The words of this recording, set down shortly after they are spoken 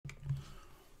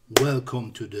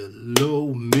Welcome to the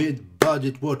low mid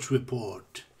budget watch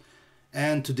report.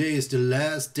 And today is the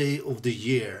last day of the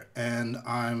year, and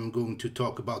I'm going to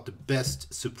talk about the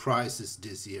best surprises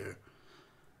this year.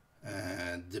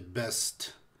 The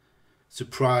best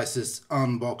surprises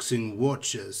unboxing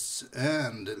watches.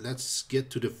 And let's get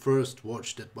to the first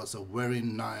watch that was a very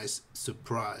nice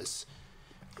surprise.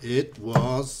 It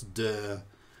was the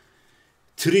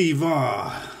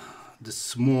Triva, the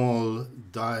small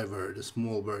diver, the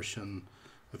small version.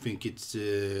 I think it's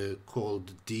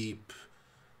called Deep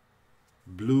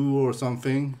Blue or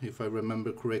something, if I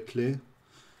remember correctly.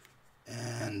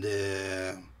 And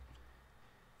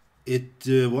it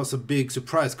was a big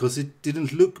surprise because it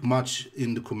didn't look much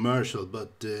in the commercial,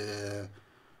 but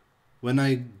when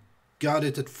I got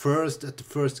it at the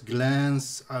first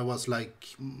glance, I was like,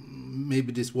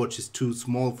 maybe this watch is too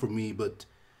small for me, but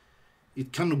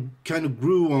it kind of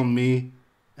grew on me.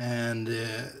 And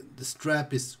the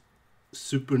strap is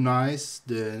super nice,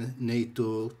 the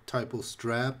NATO type of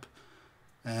strap,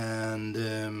 and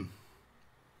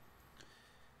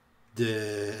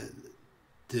the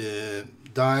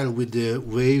dial with the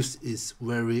waves is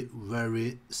very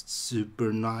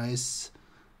super nice.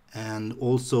 And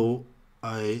also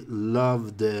I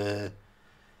love the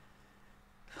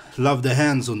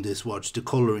hands on this watch, the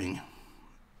coloring.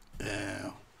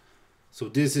 So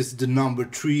this is the number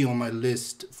 3 on my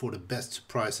list for the best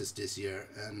surprises this year,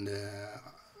 and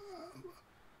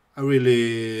I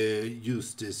really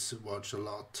use this watch a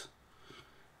lot.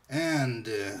 And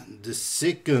the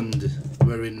second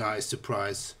very nice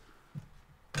surprise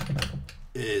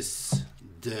is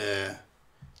the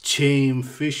Chaim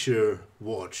Fisher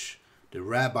watch, the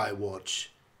Rabbi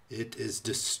watch. It is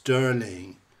the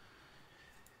Sterling.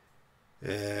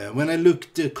 When I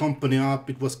looked the company up,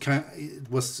 it was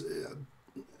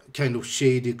kind of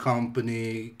shady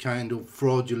company, kind of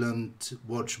fraudulent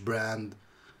watch brand,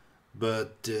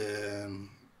 but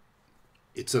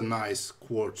it's a nice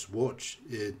quartz watch.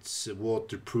 It's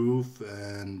waterproof,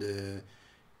 and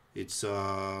it's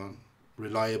a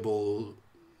reliable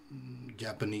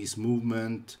Japanese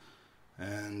movement,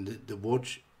 and the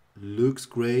watch looks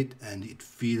great and it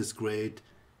feels great,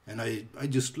 and I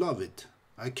just love it.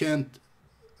 I can't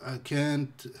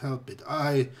help it.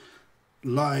 I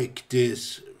like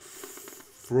this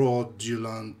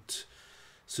fraudulent,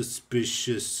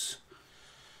 suspicious,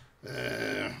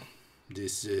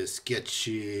 this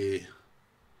sketchy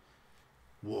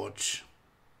watch,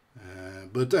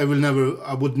 but I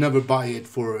would never buy it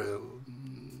for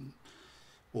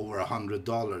over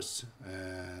 $100.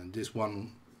 This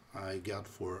one I got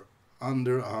for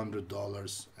under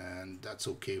 $100, and that's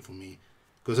okay for me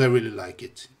because I really like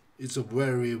it. It's a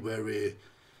very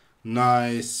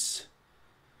nice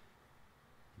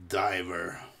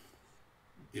diver.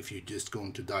 If you're just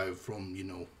going to dive from,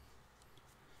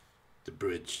 the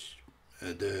bridge,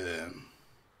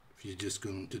 if you're just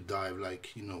going to dive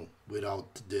like,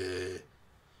 without the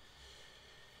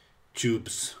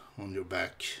tubes on your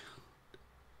back,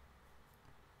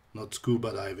 not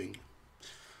scuba diving.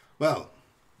 Well,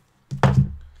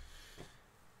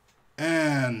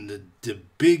 and the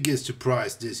biggest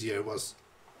surprise this year was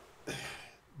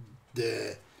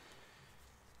the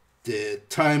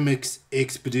Timex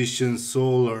Expedition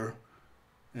Solar,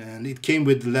 and it came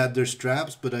with leather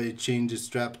straps, but I changed the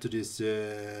strap to this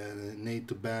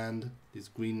NATO band, this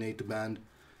green NATO band,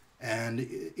 and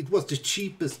it was the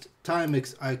cheapest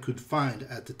Timex I could find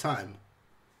at the time,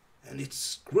 and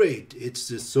it's great.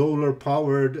 It's solar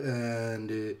powered,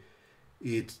 and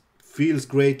it feels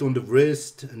great on the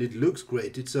wrist, and it looks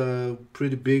great. It's a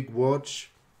pretty big watch.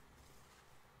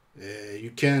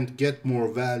 You can't get more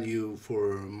value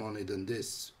for money than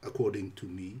this, according to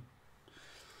me.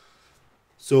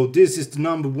 So this is the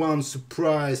number 1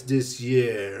 surprise this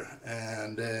year,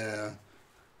 and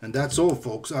that's all,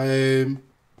 folks. I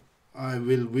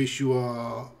will wish you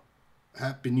a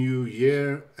happy new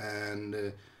year,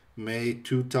 and may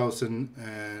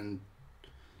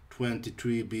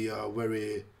 2023 be a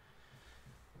very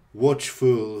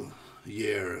watchful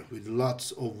year with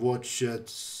lots of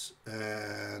watches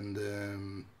and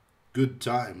good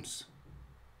times.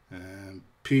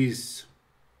 Peace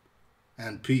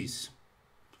and peace.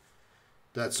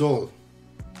 That's all.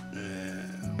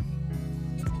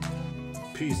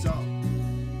 Peace out.